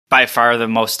by far the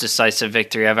most decisive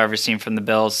victory I've ever seen from the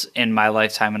Bills in my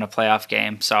lifetime in a playoff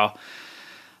game. So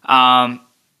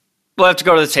we'll have to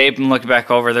go to the tape and look back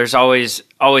over. There's always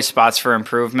spots for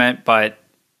improvement, but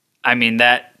I mean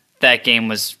that game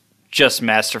was just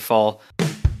masterful.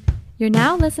 You're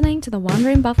now listening to the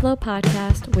Wandering Buffalo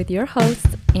podcast with your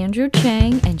hosts, Andrew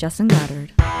Chang and Justin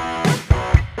Goddard.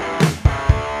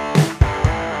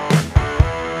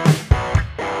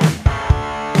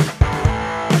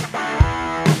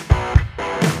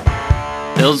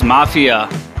 Bills Mafia,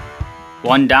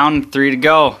 1 down, 3 to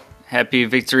go. Happy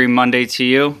Victory Monday to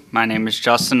you. My name is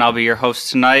Justin. I'll be your host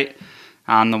tonight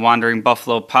on the Wandering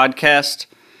Buffalo podcast.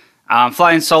 I'm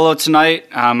flying solo tonight.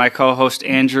 My co-host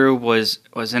Andrew was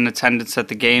in attendance at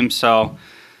the game, so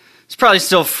he's probably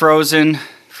still frozen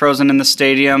in the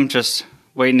stadium, just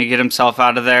waiting to get himself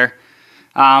out of there.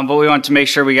 But we want to make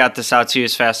sure we got this out to you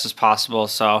as fast as possible,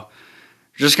 so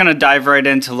we're just going to dive right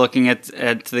into looking at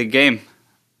the game.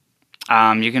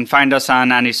 You can find us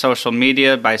on any social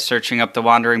media by searching up the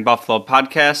Wandering Buffalo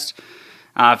podcast.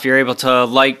 If you're able to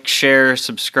like, share,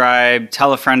 subscribe,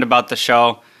 tell a friend about the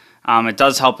show, it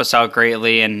does help us out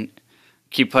greatly, and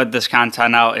keep putting this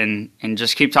content out and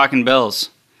just keep talking Bills.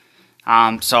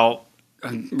 So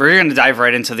we're going to dive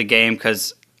right into the game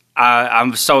because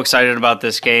I'm so excited about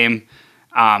this game.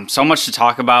 So much to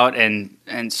talk about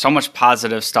and so much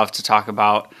positive stuff to talk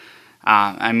about.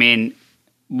 I mean,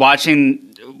 watching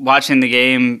the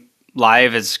game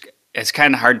live it's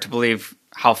kind of hard to believe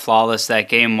how flawless that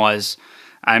game was.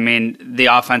 I mean, the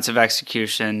offensive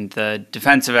execution, the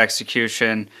defensive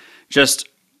execution, just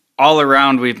all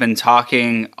around. We've been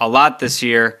talking a lot this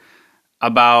year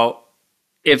about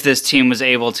if this team was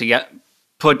able to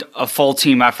put a full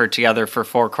team effort together for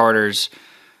 4 quarters,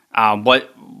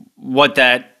 what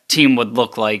that team would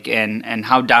look like and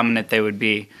how dominant they would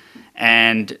be.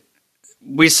 And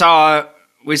we saw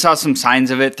some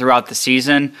signs of it throughout the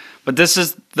season, but this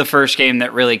is the first game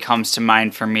that really comes to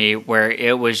mind for me where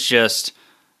it was just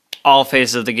all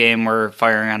phases of the game were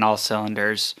firing on all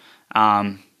cylinders.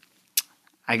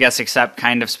 I guess except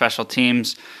kind of special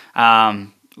teams.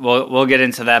 We'll get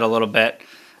into that a little bit.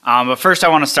 But first I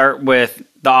want to start with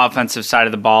the offensive side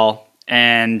of the ball.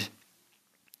 And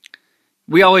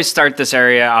we always start this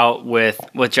area out with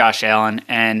Josh Allen,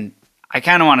 and I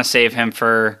kind of want to save him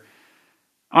for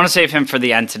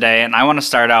the end today, and I want to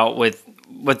start out with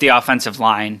the offensive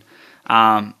line,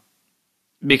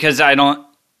 because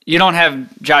you don't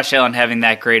have Josh Allen having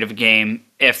that great of a game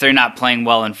if they're not playing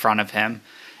well in front of him,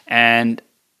 and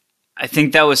I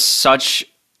think that was such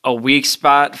a weak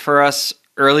spot for us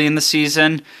early in the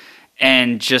season,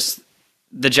 and just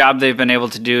the job they've been able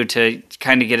to do to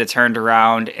kind of get it turned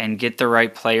around and get the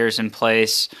right players in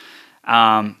place.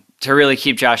 To really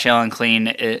keep Josh Allen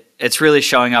clean, it's really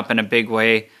showing up in a big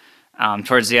way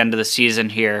towards the end of the season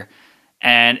here.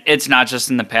 And it's not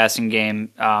just in the passing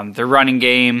game. The running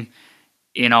game,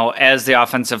 as the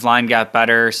offensive line got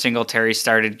better, Singletary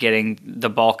started getting the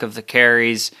bulk of the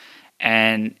carries,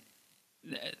 and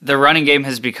the running game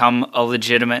has become a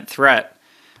legitimate threat.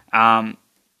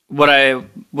 What I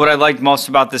liked most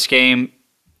about this game,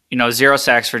 0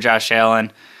 sacks for Josh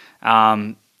Allen.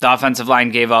 The offensive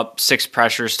line gave up 6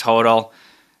 pressures total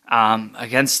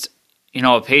against,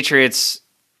 a Patriots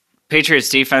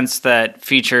defense that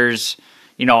features,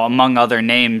 among other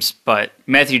names, but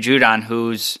Matthew Judon,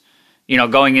 who's,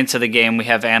 going into the game, we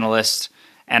have analysts,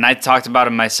 and I talked about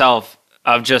him myself,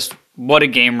 of just what a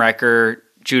game wrecker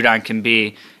Judon can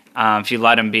be if you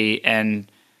let him be.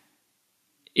 And,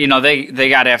 they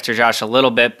got after Josh a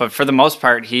little bit, but for the most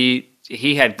part, he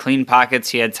had clean pockets.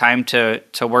 He had time to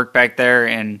work back there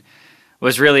and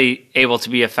was really able to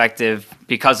be effective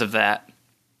because of that.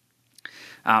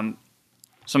 Some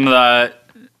of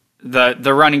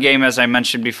the running game, as I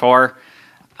mentioned before,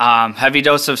 heavy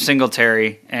dose of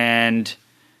Singletary, and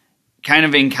kind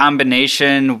of in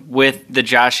combination with the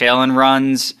Josh Allen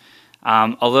runs,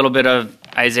 a little bit of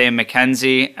Isaiah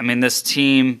McKenzie. I mean, this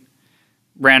team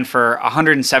ran for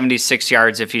 176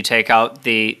 yards if you take out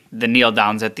the kneel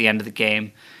downs at the end of the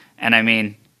game. And I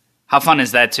mean, how fun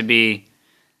is that to be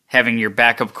having your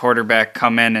backup quarterback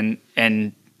come in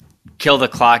and kill the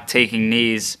clock taking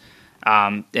knees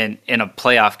in a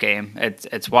playoff game?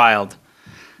 It's wild.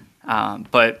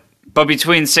 But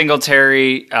between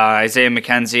Singletary, Isaiah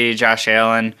McKenzie, Josh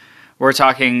Allen, we're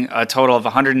talking a total of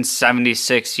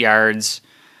 176 yards.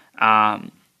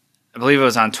 I believe it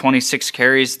was on 26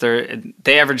 carries.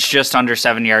 They averaged just under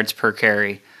 7 yards per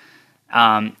carry.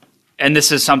 And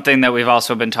this is something that we've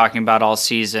also been talking about all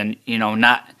season,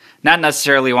 not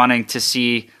necessarily wanting to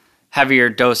see heavier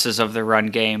doses of the run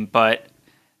game, but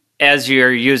as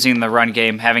you're using the run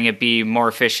game, having it be more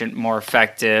efficient, more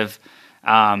effective,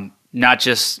 not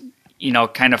just,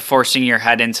 kind of forcing your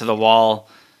head into the wall,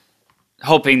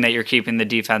 hoping that you're keeping the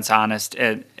defense honest.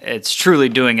 It's truly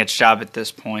doing its job at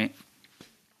this point.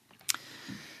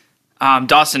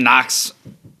 Dawson Knox,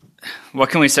 what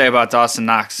can we say about Dawson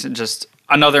Knox? Just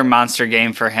another monster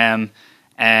game for him.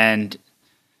 And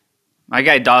my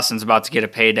guy Dawson's about to get a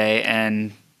payday,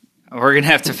 and we're going to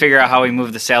have to figure out how we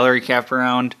move the salary cap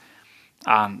around.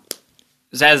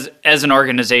 As an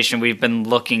organization, we've been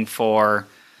looking for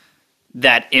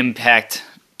that impact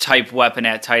type weapon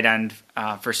at tight end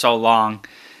for so long.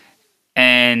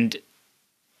 And,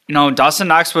 Dawson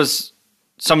Knox was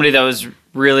somebody that was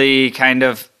really kind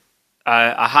of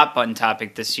a hot button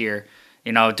topic this year.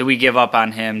 Do we give up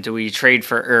on him? Do we trade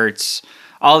for Ertz?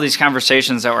 All these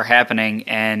conversations that were happening,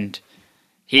 and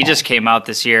he just came out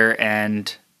this year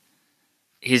and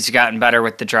he's gotten better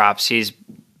with the drops. He's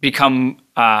become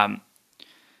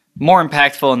more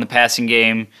impactful in the passing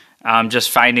game, just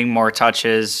finding more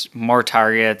touches, more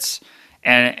targets,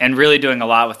 and really doing a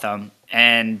lot with them.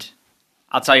 And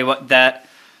I'll tell you what, that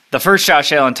the first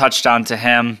Josh Allen touchdown to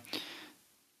him,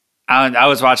 I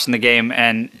was watching the game,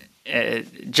 and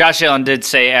Josh Allen did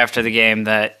say after the game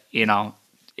that,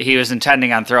 he was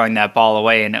intending on throwing that ball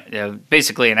away, and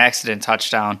basically an accident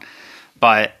touchdown.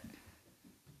 But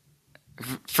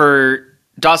for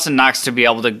Dawson Knox to be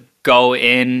able to go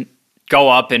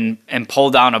up and pull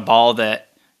down a ball that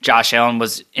Josh Allen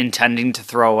was intending to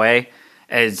throw away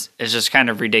is just kind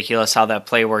of ridiculous how that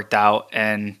play worked out.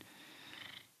 And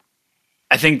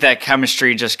I think that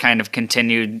chemistry just kind of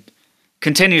continues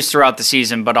throughout the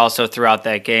season, but also throughout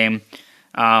that game.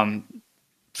 5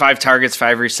 targets,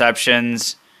 5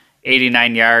 receptions,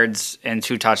 89 yards, and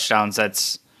 2 touchdowns.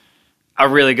 That's a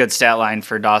really good stat line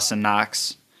for Dawson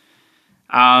Knox.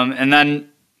 And then,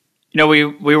 we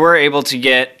were able to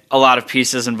get a lot of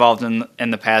pieces involved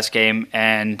in the pass game,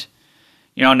 and,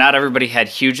 not everybody had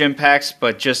huge impacts,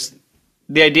 but just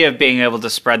the idea of being able to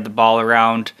spread the ball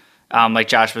around, like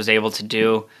Josh was able to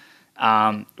do,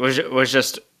 was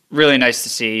just really nice to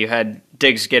see. You had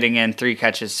Diggs getting in 3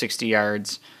 catches, 60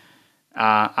 yards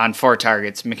on 4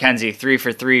 targets. McKenzie 3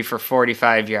 for 3 for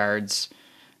 45 yards.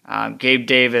 Gabe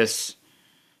Davis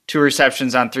 2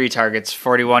 receptions on 3 targets,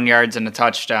 41 yards and a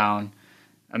touchdown.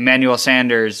 Emmanuel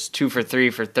Sanders 2 for 3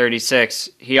 for 36.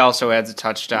 He also adds a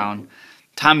touchdown.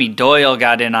 Tommy Doyle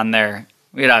got in on there.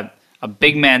 We had a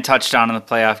big man touchdown in the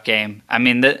playoff game. I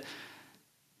mean,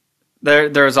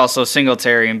 there was also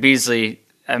Singletary and Beasley.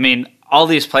 I mean, all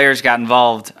these players got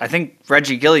involved. I think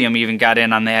Reggie Gilliam even got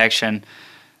in on the action.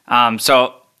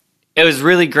 So it was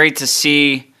really great to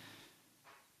see,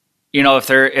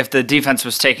 if the defense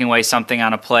was taking away something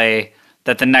on a play,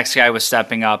 that the next guy was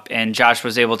stepping up, and Josh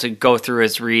was able to go through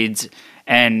his reads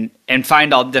and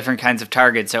find all different kinds of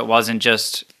targets. It wasn't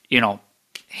just,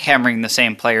 hammering the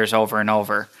same players over and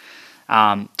over.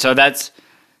 So that's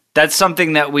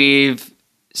something that we've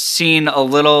seen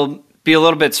be a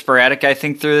little bit sporadic, I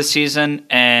think, through the season,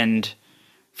 and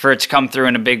for it to come through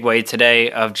in a big way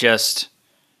today of just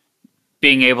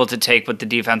being able to take what the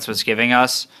defense was giving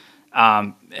us,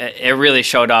 it really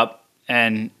showed up,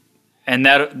 and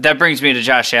that brings me to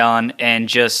Josh Allen and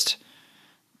just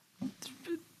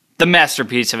the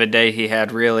masterpiece of a day he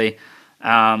had, really.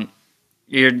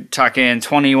 You're talking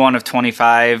 21 of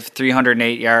 25,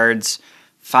 308 yards,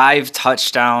 5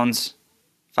 touchdowns,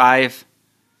 5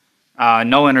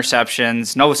 no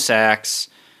interceptions, no sacks,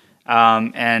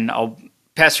 and a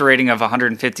passer rating of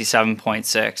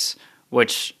 157.6,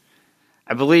 which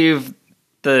I believe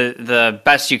the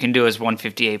best you can do is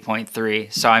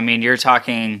 158.3. So, I mean, you're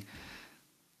talking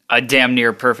a damn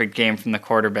near perfect game from the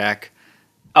quarterback.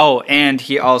 Oh, and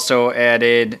he also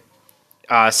added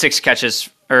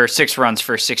 6 runs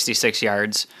for 66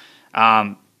 yards.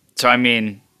 So, I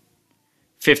mean,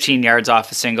 15 yards off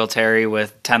of Singletary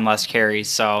with 10 less carries.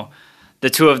 So the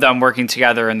two of them working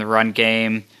together in the run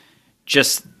game,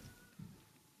 just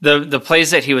the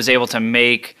plays that he was able to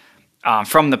make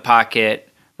from the pocket,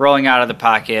 rolling out of the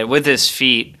pocket with his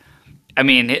feet. I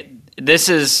mean, this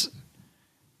is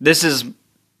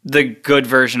the good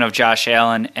version of Josh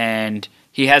Allen, and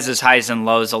he has his highs and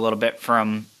lows a little bit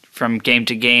from game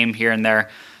to game here and there.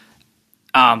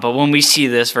 But when we see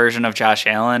this version of Josh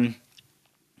Allen,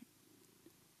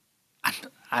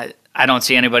 I don't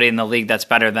see anybody in the league that's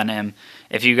better than him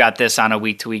if you got this on a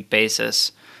week-to-week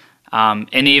basis.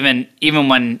 And even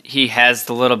when he has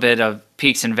the little bit of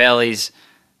peaks and valleys,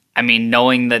 I mean,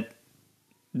 knowing that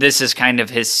this is kind of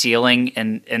his ceiling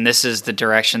and this is the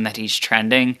direction that he's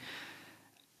trending,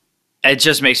 it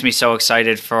just makes me so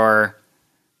excited for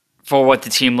for what the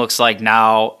team looks like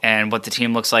now and what the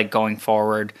team looks like going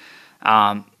forward.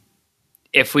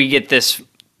 If we get this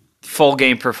full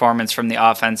game performance from the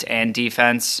offense and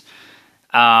defense,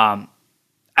 I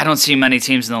don't see many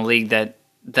teams in the league that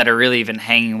are really even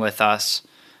hanging with us.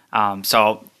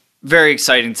 So very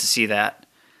exciting to see that.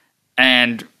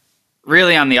 And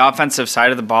really on the offensive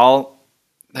side of the ball,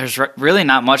 there's really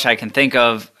not much I can think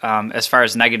of as far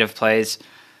as negative plays.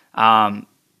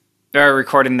 We're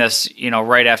recording this,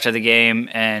 right after the game,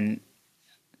 and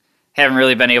haven't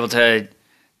really been able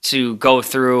to go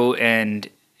through and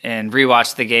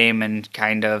rewatch the game and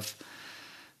kind of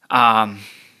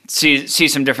see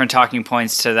some different talking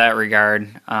points to that regard.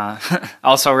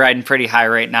 Also riding pretty high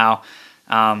right now.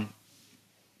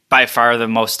 By far the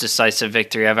most decisive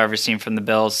victory I've ever seen from the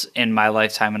Bills in my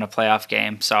lifetime in a playoff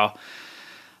game. So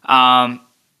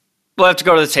we'll have to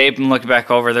go to the tape and look back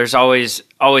over. There's always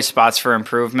spots for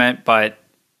improvement, but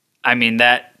I mean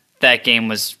that game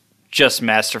was just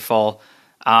masterful.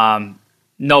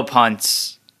 No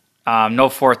punts, no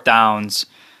fourth downs.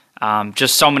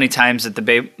 Just so many times that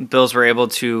the Bills were able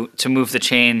to move the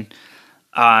chain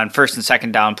on first and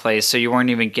second down plays, so you weren't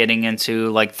even getting into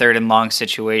like third and long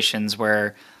situations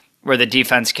where the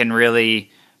defense can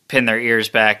really pin their ears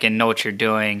back and know what you're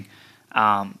doing.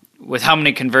 With how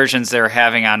many conversions they were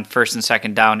having on first and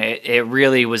second down, it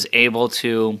really was able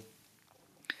to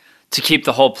keep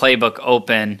the whole playbook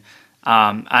open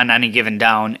on any given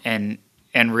down and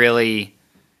really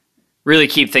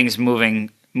keep things moving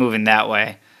that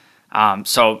way.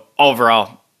 So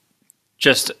overall,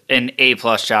 just an A+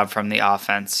 job from the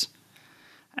offense.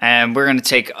 And we're going to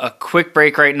take a quick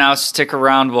break right now. Stick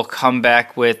around. We'll come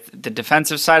back with the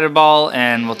defensive side of the ball,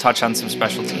 and we'll touch on some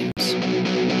special teams.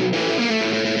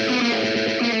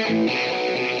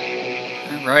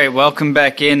 All right, welcome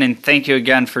back in, and thank you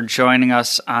again for joining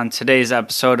us on today's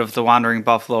episode of the Wandering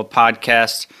Buffalo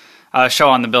podcast, a show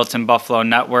on the Built-in Buffalo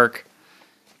Network.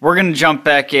 We're going to jump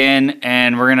back in,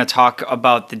 and we're going to talk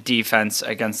about the defense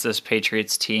against this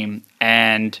Patriots team.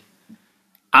 And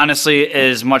honestly,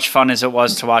 as much fun as it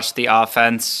was to watch the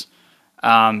offense,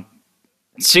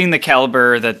 seeing the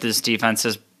caliber that this defense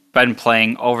has been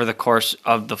playing over the course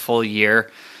of the full year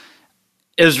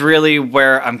is really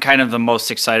where I'm kind of the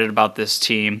most excited about this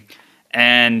team.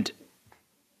 And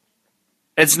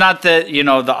it's not that,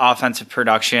 the offensive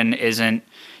production isn't,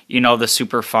 the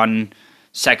super fun,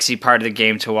 sexy part of the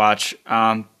game to watch.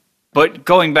 But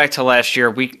going back to last year,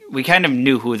 we kind of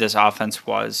knew who this offense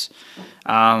was.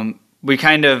 We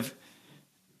kind of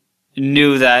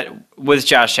knew that with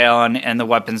Josh Allen and the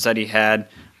weapons that he had,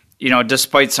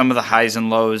 despite some of the highs and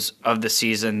lows of the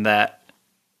season, that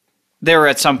they were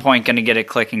at some point going to get it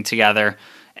clicking together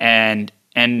and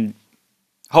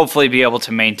hopefully be able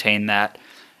to maintain that.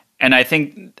 And I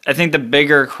think the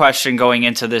bigger question going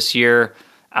into this year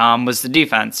was the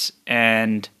defense.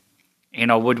 And,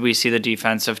 would we see the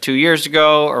defense of 2 years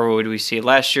ago, or would we see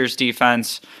last year's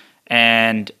defense?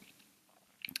 And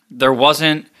there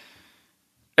wasn't,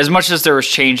 as much as there was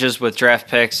changes with draft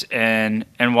picks and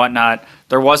whatnot,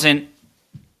 there wasn't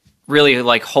really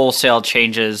like wholesale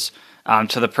changes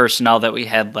to the personnel that we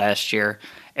had last year.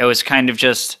 It was kind of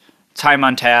just time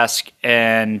on task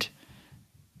and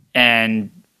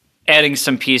adding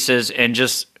some pieces and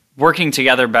just working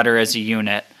together better as a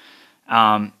unit.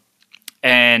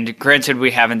 And granted,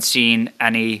 we haven't seen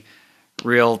any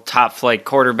real top flight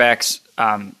quarterbacks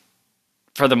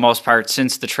for the most part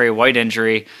since the Trey White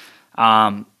injury.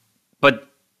 But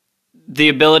the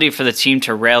ability for the team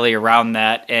to rally around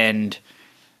that, and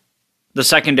the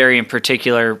secondary in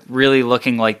particular really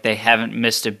looking like they haven't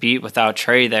missed a beat without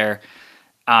Trey there,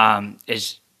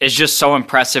 is just so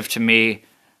impressive to me.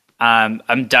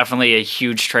 I'm definitely a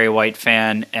huge Trey White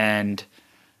fan, and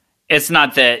it's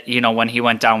not that, when he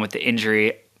went down with the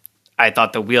injury, I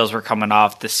thought the wheels were coming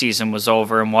off, the season was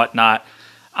over and whatnot.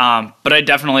 But I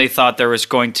definitely thought there was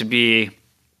going to be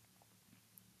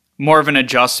more of an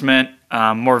adjustment,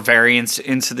 more variance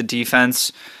into the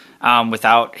defense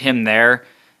without him there.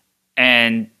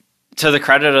 And to the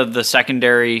credit of the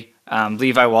secondary,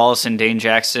 Levi Wallace and Dane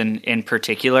Jackson in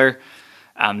particular,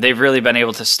 they've really been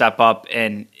able to step up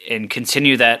and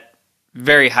continue that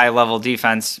very high-level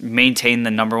defense, maintain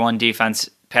the number one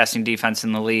passing defense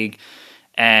in the league.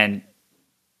 And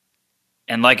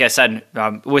like I said,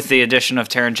 with the addition of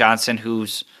Taron Johnson,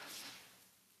 who's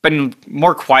been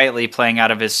more quietly playing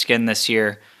out of his skin this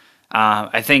year,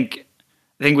 I think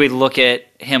we look at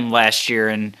him last year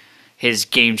and his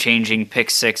game-changing pick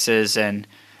sixes, and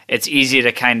it's easy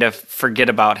to kind of forget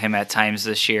about him at times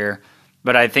this year.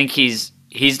 But I think he's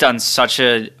done such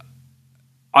a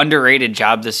underrated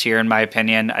job this year, in my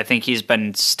opinion. I think he's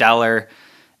been stellar,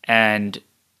 And,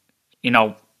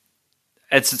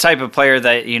 it's the type of player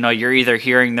that, you're either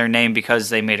hearing their name because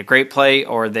they made a great play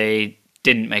or they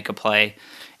didn't make a play.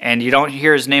 And you don't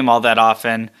hear his name all that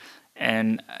often.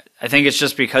 And I think it's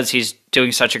just because he's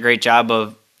doing such a great job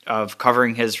of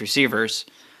covering his receivers.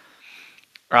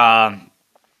 Jordan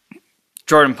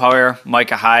Poyer,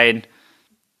 Micah Hyde,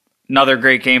 another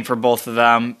great game for both of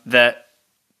them. That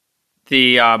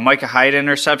the Micah Hyde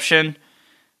interception,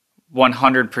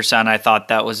 100% I thought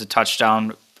that was a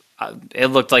touchdown. It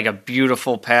looked like a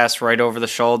beautiful pass right over the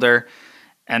shoulder.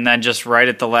 And then just right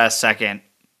at the last second,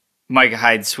 Micah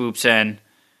Hyde swoops in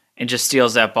and just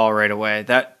steals that ball right away.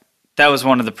 That was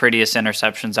one of the prettiest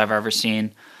interceptions I've ever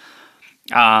seen.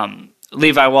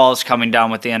 Levi Wallace coming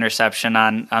down with the interception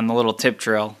on the little tip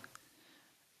drill.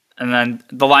 And then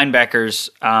the linebackers,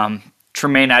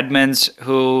 Tremaine Edmonds,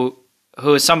 who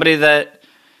is somebody that,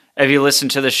 if you listen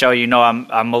to the show,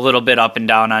 I'm a little bit up and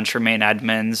down on Tremaine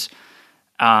Edmonds.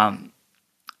 I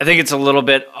think it's a little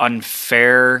bit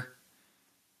unfair,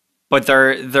 but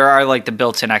there are like the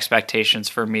built-in expectations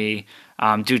for me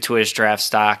due to his draft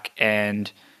stock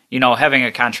and having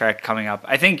a contract coming up.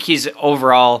 I think he's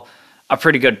overall a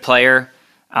pretty good player,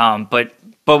 but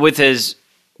with his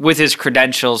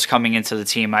credentials coming into the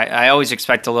team, I always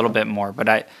expect a little bit more.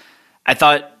 But I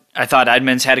thought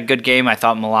Edmonds had a good game. I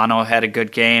thought Milano had a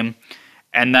good game,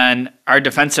 and then our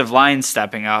defensive line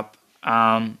stepping up,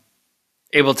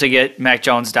 able to get Mac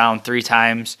Jones down 3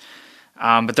 times.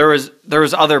 But there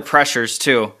was other pressures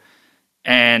too,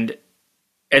 and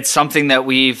it's something that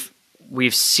we've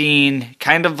seen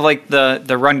kind of like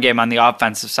the run game on the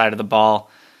offensive side of the ball.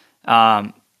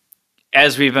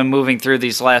 As we've been moving through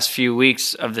these last few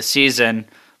weeks of the season,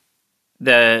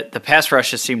 the pass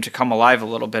rushes seem to come alive a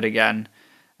little bit again.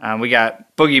 We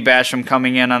got Boogie Basham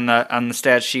coming in on the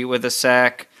stat sheet with a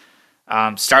sack.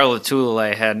 Star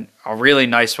Lotulelei had a really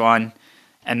nice one,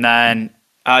 and then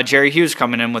Jerry Hughes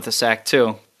coming in with a sack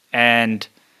too. And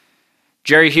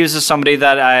Jerry Hughes is somebody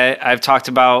that I've talked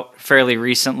about fairly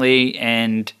recently,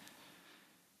 and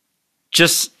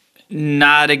just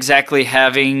not exactly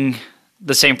having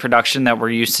the same production that we're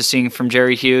used to seeing from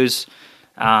Jerry Hughes.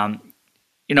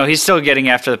 He's still getting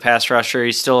after the pass rusher.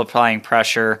 He's still applying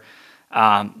pressure.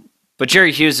 But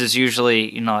Jerry Hughes is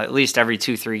usually, at least every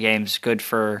 2-3 games good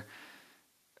for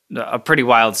a pretty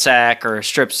wild sack or a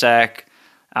strip sack,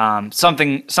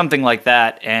 something like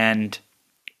that. And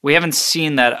we haven't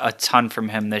seen that a ton from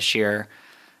him this year.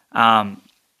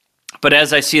 But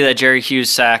as I see that Jerry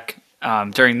Hughes sack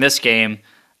during this game,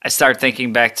 I start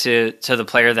thinking back to the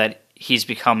player that he's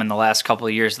become in the last couple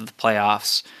of years of the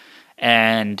playoffs.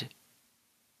 And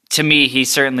to me, he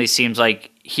certainly seems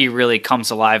like he really comes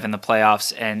alive in the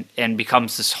playoffs and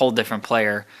becomes this whole different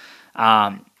player.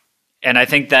 And I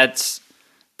think that's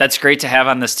great to have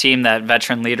on this team, that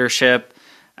veteran leadership.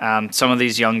 Some of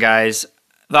these young guys.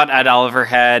 I thought Ed Oliver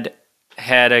had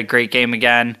a great game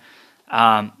again.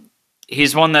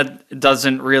 He's one that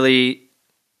doesn't really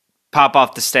pop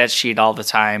off the stat sheet all the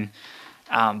time,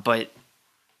 but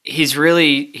he's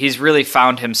really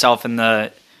found himself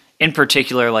in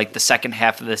particular, like the second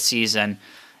half of the season,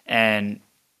 and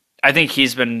I think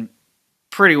he's been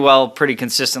pretty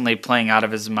consistently playing out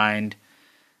of his mind.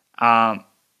 And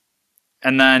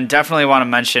then definitely want to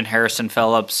mention Harrison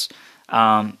Phillips.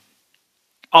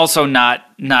 Also not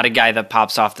a guy that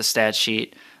pops off the stat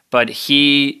sheet, but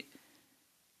he's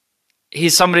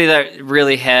somebody that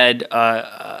really had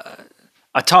a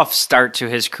tough start to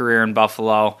his career in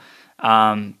Buffalo,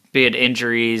 be it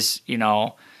injuries,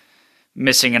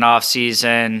 missing an off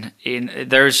season.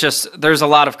 There's a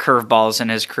lot of curveballs in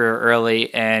his career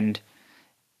early, and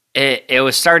it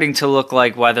was starting to look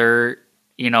like whether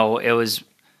it was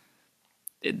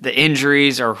the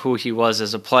injuries or who he was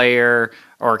as a player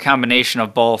or a combination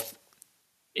of both.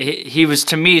 He was,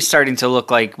 to me, starting to look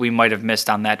like we might have missed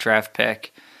on that draft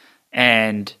pick.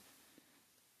 And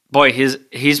boy,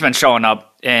 he's been showing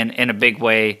up in a big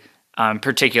way, in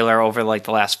particular over like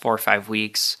the last 4 or 5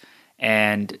 weeks,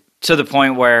 and to the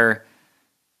point where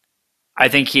I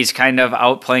think he's kind of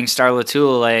outplaying Star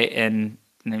Lotulelei. And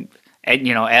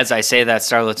as I say that,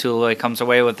 Star Lotulelei comes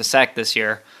away with the sack this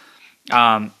year.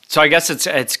 So I guess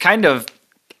it's kind of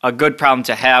a good problem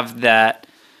to have that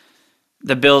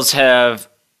the Bills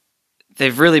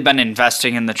they've really been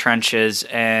investing in the trenches,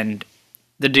 and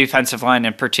the defensive line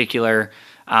in particular,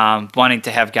 wanting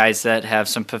to have guys that have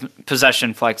some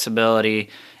possession flexibility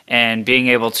and being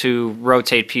able to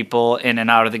rotate people in and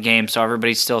out of the game so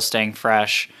everybody's still staying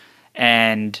fresh.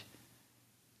 And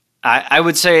I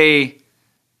would say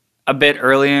a bit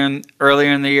earlier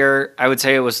in the year, I would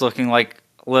say it was looking like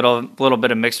a little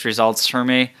bit of mixed results for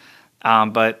me.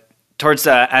 But towards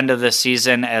the end of the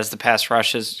season, as the pass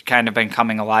rush has kind of been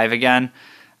coming alive again,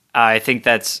 I think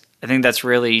that's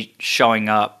really showing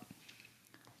up.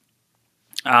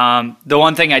 The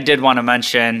one thing I did want to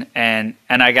mention, and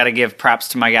I got to give props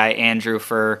to my guy Andrew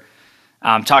for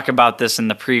talking about this in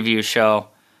the preview show.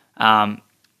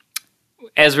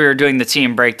 As we were doing the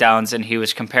team breakdowns, and he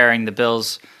was comparing the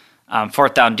Bills'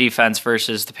 fourth down defense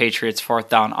versus the Patriots' fourth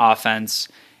down offense,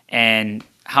 and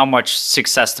how much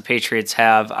success the Patriots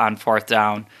have on fourth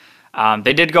down.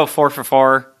 They did go 4 for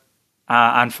 4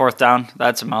 on fourth down.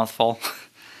 That's a mouthful.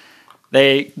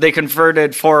 They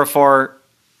converted 4 of 4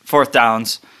 fourth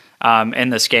downs in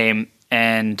this game,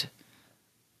 and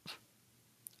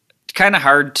it's kind of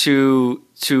hard to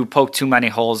poke too many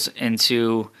holes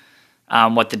into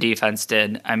what the defense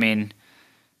did. I mean,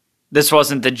 this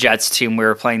wasn't the Jets team we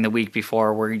were playing the week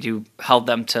before where you held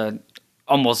them to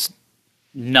almost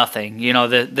nothing.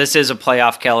 This is a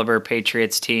playoff caliber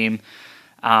Patriots team.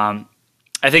 I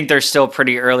think they're still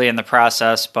pretty early in the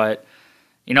process, but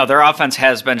their offense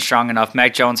has been strong enough.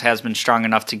 Mac Jones has been strong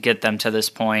enough to get them to this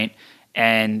point.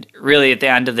 And really, at the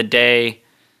end of the day,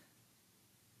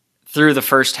 through the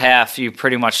first half, you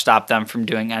pretty much stopped them from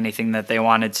doing anything that they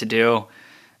wanted to do.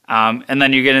 And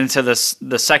then you get into the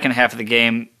second half of the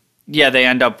game. Yeah, they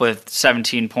end up with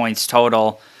 17 points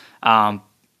total.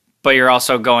 But you're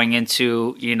also going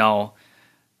into,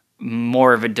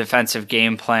 more of a defensive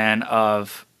game plan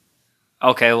of,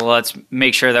 okay, well, let's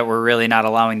make sure that we're really not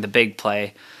allowing the big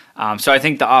play. So I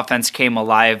think the offense came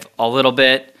alive a little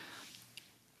bit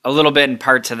in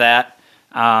part to that.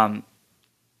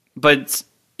 But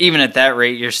even at that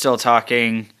rate, you're still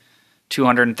talking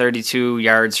 232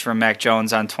 yards from Mac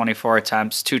Jones on 24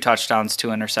 attempts, 2 touchdowns, 2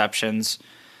 interceptions.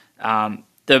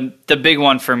 The big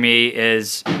one for me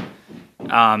is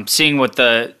seeing what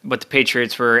the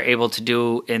Patriots were able to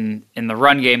do in the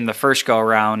run game the first go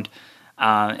around,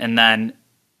 and then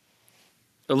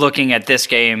looking at this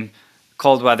game,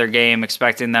 cold weather game,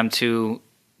 expecting them to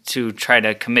try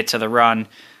to commit to the run.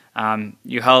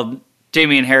 You held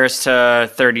Damian Harris to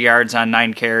 30 yards on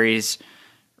 9 carries.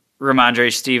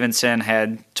 Ramondre Stevenson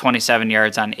had 27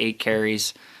 yards on 8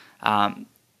 carries.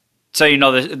 So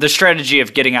the strategy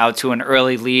of getting out to an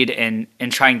early lead and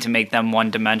trying to make them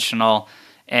one-dimensional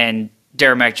and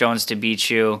dare Mac Jones to beat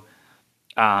you,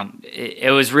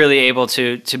 it was really able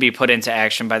to be put into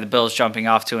action by the Bills jumping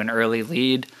off to an early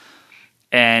lead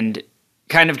and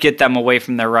kind of get them away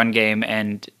from their run game,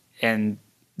 and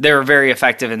they were very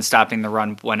effective in stopping the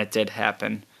run when it did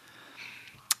happen.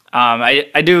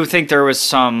 I do think there was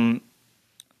some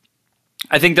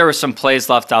plays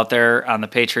left out there on the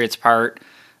Patriots' part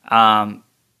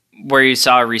where you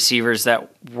saw receivers that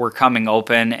were coming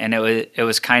open, and it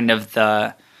was kind of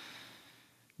the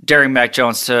daring Mac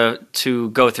Jones to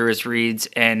go through his reads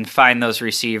and find those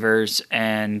receivers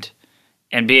and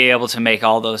be able to make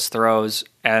all those throws.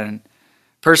 And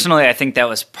personally, I think that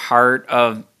was part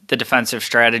of the defensive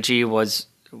strategy was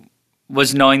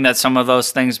knowing that some of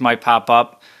those things might pop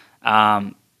up.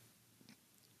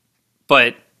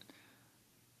 But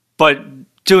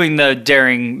doing the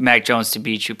daring Mac Jones to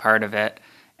beat you part of it.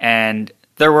 And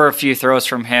there were a few throws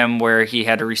from him where he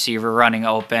had a receiver running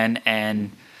open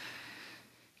and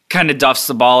kind of duffs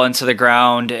the ball into the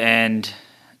ground and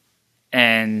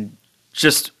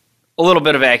just a little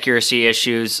bit of accuracy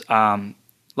issues.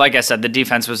 Like I said, the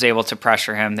defense was able to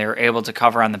pressure him. They were able to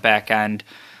cover on the back end.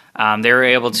 They were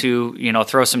able to,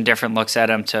 throw some different looks at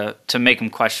him to make him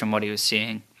question what he was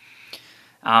seeing.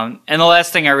 And the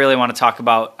last thing I really want to talk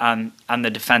about on the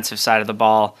defensive side of the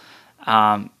ball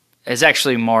is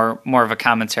actually more of a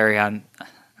commentary on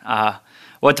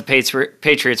what the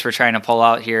Patriots were trying to pull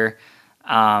out here.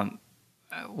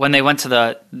 When they went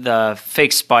to the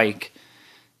fake spike,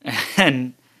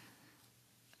 and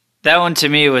that one to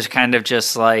me was kind of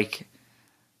just like,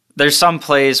 there's some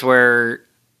plays where,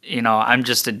 I'm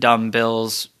just a dumb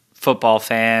Bills football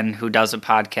fan who does a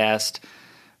podcast,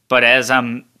 but as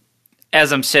I'm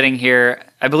sitting here,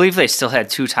 I believe they still had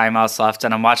 2 timeouts left,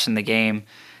 and I'm watching the game,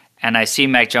 and I see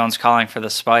Mac Jones calling for the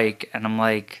spike, and I'm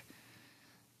like,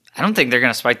 I don't think they're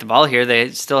going to spike the ball here.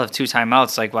 They still have 2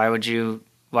 timeouts. Like, why would you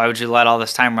let all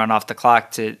this time run off the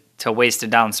clock to waste it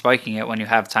down spiking it when you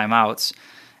have timeouts?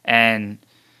 And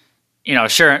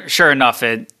sure enough,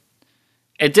 it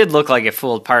did look like it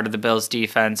fooled part of the Bills'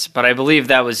 defense, but I believe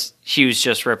that was Hughes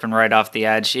just ripping right off the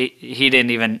edge. He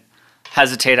didn't even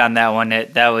hesitate on that one.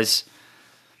 That was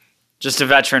just a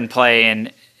veteran play,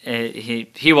 and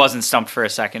he wasn't stumped for a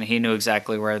second. He knew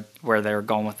exactly where they were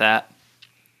going with that.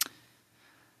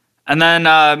 And then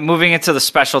moving into the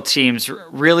special teams,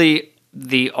 really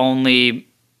the only,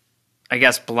 I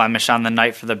guess, blemish on the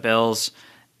night for the Bills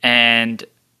And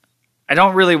I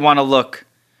don't really want to look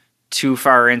too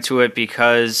far into it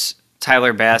because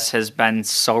Tyler Bass has been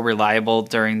so reliable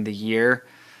during the year.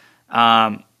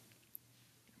 But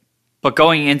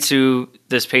going into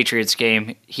this Patriots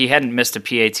game, he hadn't missed a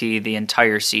PAT the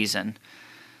entire season.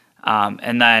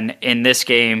 And then in this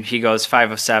game, he goes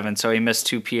 5 of 7, so he missed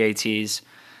 2 PATs.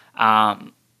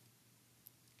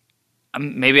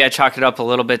 Maybe I chalk it up a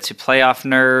little bit to playoff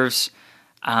nerves.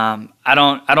 I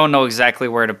don't know exactly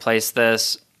where to place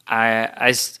this.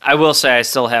 I will say I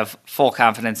still have full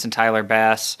confidence in Tyler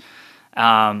Bass,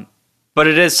 but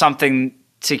it is something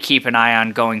to keep an eye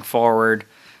on going forward.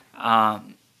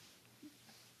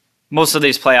 Most of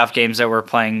these playoff games that we're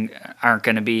playing aren't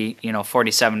going to be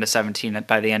 47-17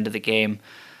 by the end of the game.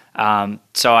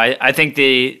 So I think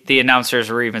the announcers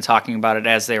were even talking about it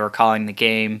as they were calling the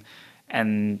game,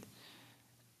 and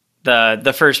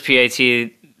the first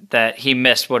PAT that he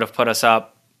missed would have put us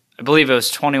up. I believe it was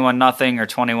 21-0 or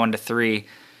 21-3,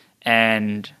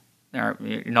 and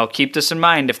keep this in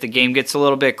mind. If the game gets a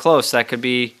little bit close, that could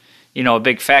be a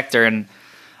big factor. And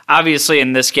obviously,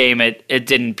 in this game, it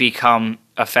didn't become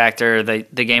a factor.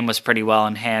 The game was pretty well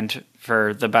in hand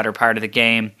for the better part of the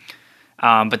game,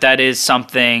 but that is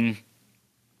something.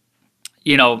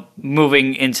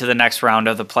 Moving into the next round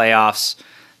of the playoffs,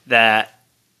 that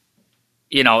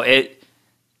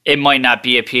it might not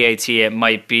be a PAT. It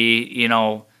might be,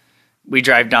 we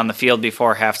drive down the field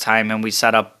before halftime and we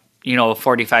set up, a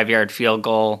 45-yard field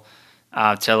goal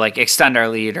to extend our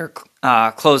lead or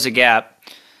close a gap.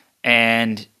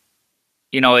 And,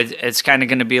 it's kind of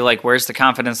going to be where's the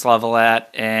confidence level at?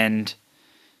 And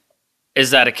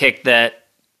is that a kick that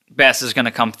Bass is going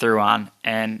to come through on?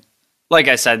 And like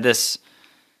I said, this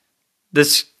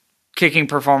kicking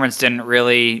performance didn't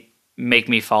really make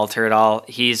me falter at all.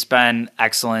 He's been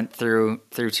excellent through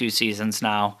 2 seasons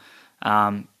now.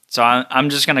 So I'm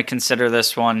just going to consider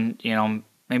this one,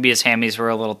 maybe his hammies were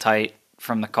a little tight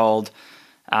from the cold.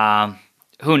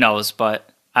 Who knows, but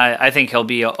I think he'll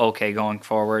be okay going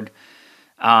forward.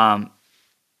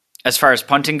 As far as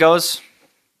punting goes,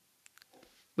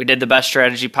 we did the best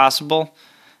strategy possible.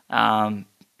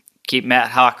 Keep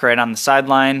Matt Hawk right on the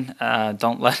sideline.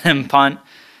 Don't let him punt.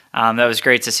 That was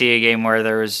great to see a game where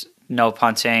there was no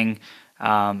punting,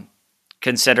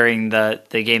 considering the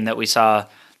game that we saw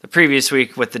the previous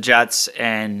week with the Jets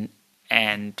and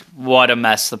what a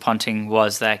mess the punting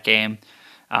was that game.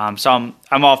 So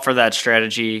I'm all for that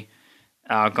strategy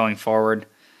going forward.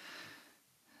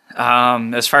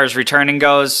 As far as returning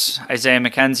goes, Isaiah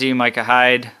McKenzie, Micah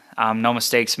Hyde, no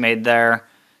mistakes made there,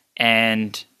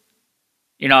 and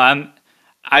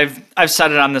I've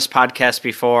said it on this podcast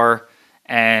before.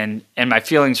 And my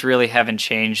feelings really haven't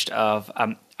changed.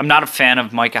 I'm not a fan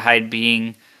of Micah Hyde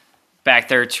being back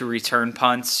there to return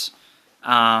punts.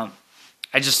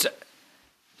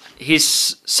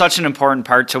 He's such an important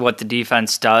part to what the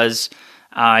defense does.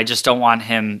 I just don't want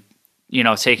him,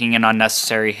 taking an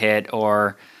unnecessary hit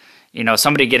or,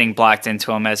 somebody getting blocked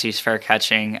into him as he's fair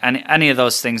catching. Any of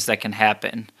those things that can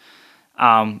happen.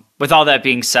 With all that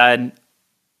being said,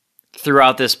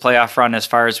 throughout this playoff run, as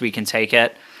far as we can take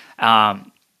it,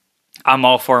 I'm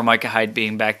all for Micah Hyde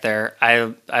being back there.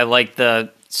 I like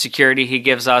the security he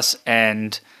gives us,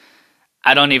 and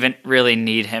I don't even really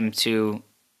need him to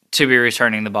be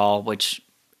returning the ball, which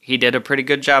he did a pretty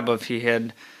good job of. He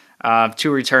had 2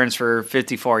 returns for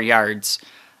 54 yards.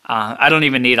 I don't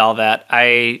even need all that.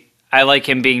 I like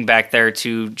him being back there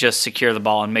to just secure the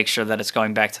ball and make sure that it's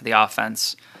going back to the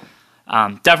offense.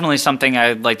 Definitely something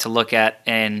I'd like to look at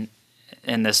in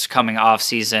this coming off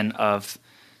season of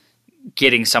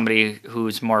getting somebody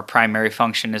whose more primary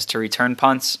function is to return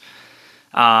punts.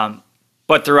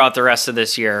 But throughout the rest of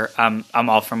this year, I'm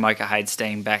all for Micah Hyde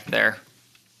staying back there.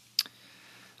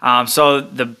 So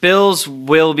the Bills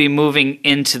will be moving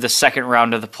into the second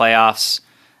round of the playoffs.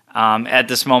 At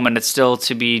this moment, it's still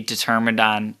to be determined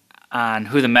on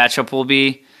who the matchup will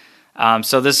be.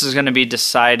 So this is going to be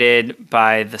decided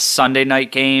by the Sunday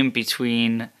night game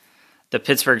between the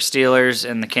Pittsburgh Steelers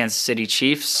and the Kansas City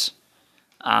Chiefs.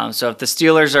 So if the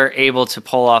Steelers are able to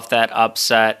pull off that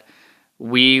upset,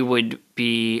 we would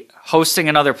be hosting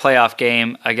another playoff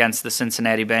game against the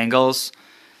Cincinnati Bengals.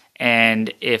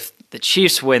 And if the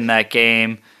Chiefs win that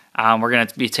game, we're going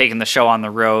to be taking the show on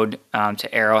the road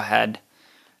to Arrowhead.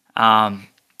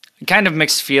 Kind of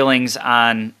mixed feelings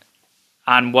on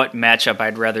what matchup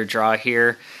I'd rather draw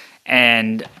here.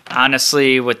 And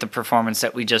honestly, with the performance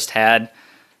that we just had,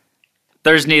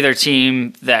 there's neither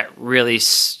team that really,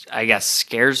 I guess,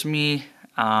 scares me.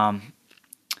 I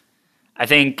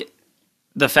think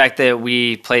the fact that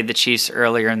we played the Chiefs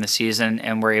earlier in the season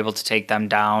and were able to take them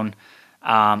down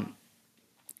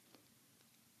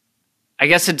I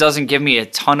guess it doesn't give me a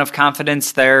ton of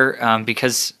confidence there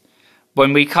because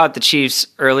when we caught the Chiefs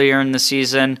earlier in the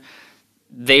season,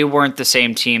 they weren't the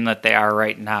same team that they are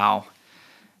right now.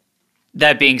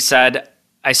 That being said,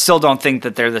 I still don't think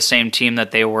that they're the same team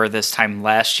that they were this time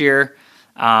last year,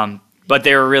 but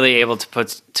they were really able to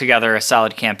put together a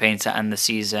solid campaign to end the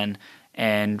season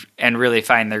and really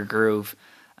find their groove.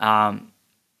 And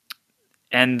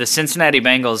the Cincinnati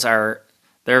Bengals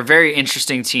they're a very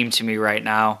interesting team to me right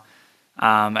now.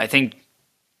 I think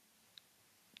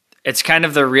it's kind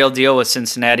of the real deal with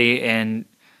Cincinnati, and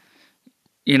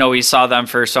we saw them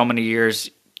for so many years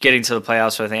getting to the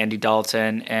playoffs with Andy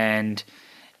Dalton, and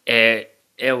it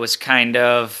was kind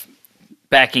of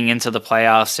backing into the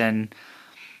playoffs and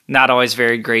not always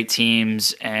very great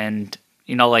teams, and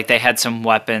they had some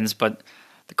weapons, but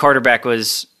the quarterback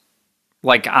was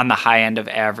on the high end of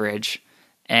average.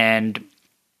 And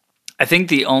I think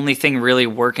the only thing really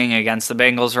working against the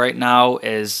Bengals right now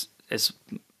is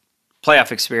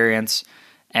playoff experience,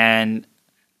 and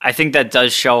I think that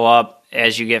does show up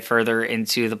as you get further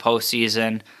into the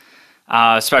postseason,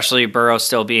 especially Burrow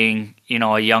still being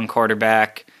a young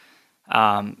quarterback,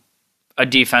 a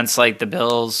defense like the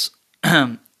Bills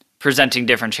presenting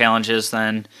different challenges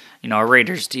than a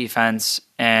Raiders defense,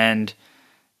 and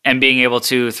being able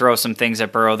to throw some things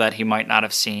at Burrow that he might not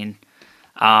have seen.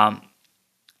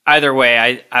 Either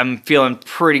way, I'm feeling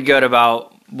pretty good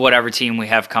about whatever team we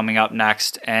have coming up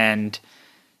next. And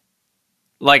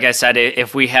like I said,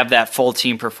 if we have that full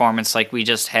team performance like we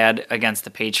just had against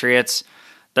the Patriots,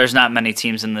 there's not many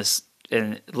teams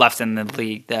left in the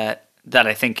league that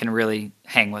I think can really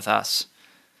hang with us.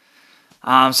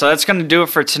 So that's going to do it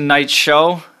for tonight's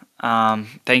show.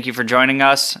 Thank you for joining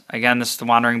us. Again, this is the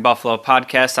Wandering Buffalo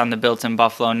podcast on the Built-in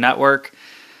Buffalo Network.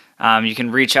 You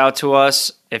can reach out to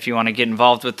us if you want to get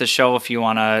involved with the show, if you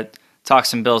want to talk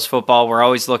some Bills football. We're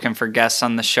always looking for guests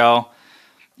on the show.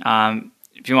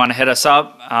 If you want to hit us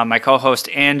up, my co-host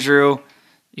Andrew,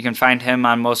 you can find him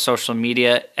on most social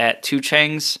media at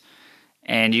 2changs,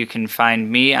 and you can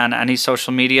find me on any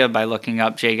social media by looking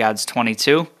up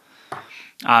jgods22.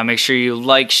 Make sure you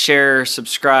like, share,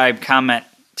 subscribe, comment,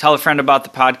 tell a friend about the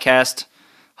podcast.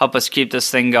 Help us keep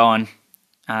this thing going.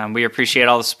 We appreciate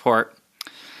all the support.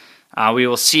 We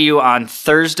will see you on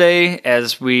Thursday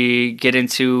as we get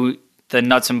into the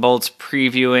nuts and bolts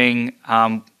previewing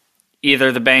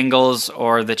either the Bengals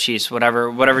or the Chiefs,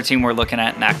 whatever team we're looking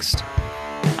at next.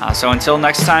 So until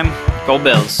next time, go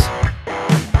Bills.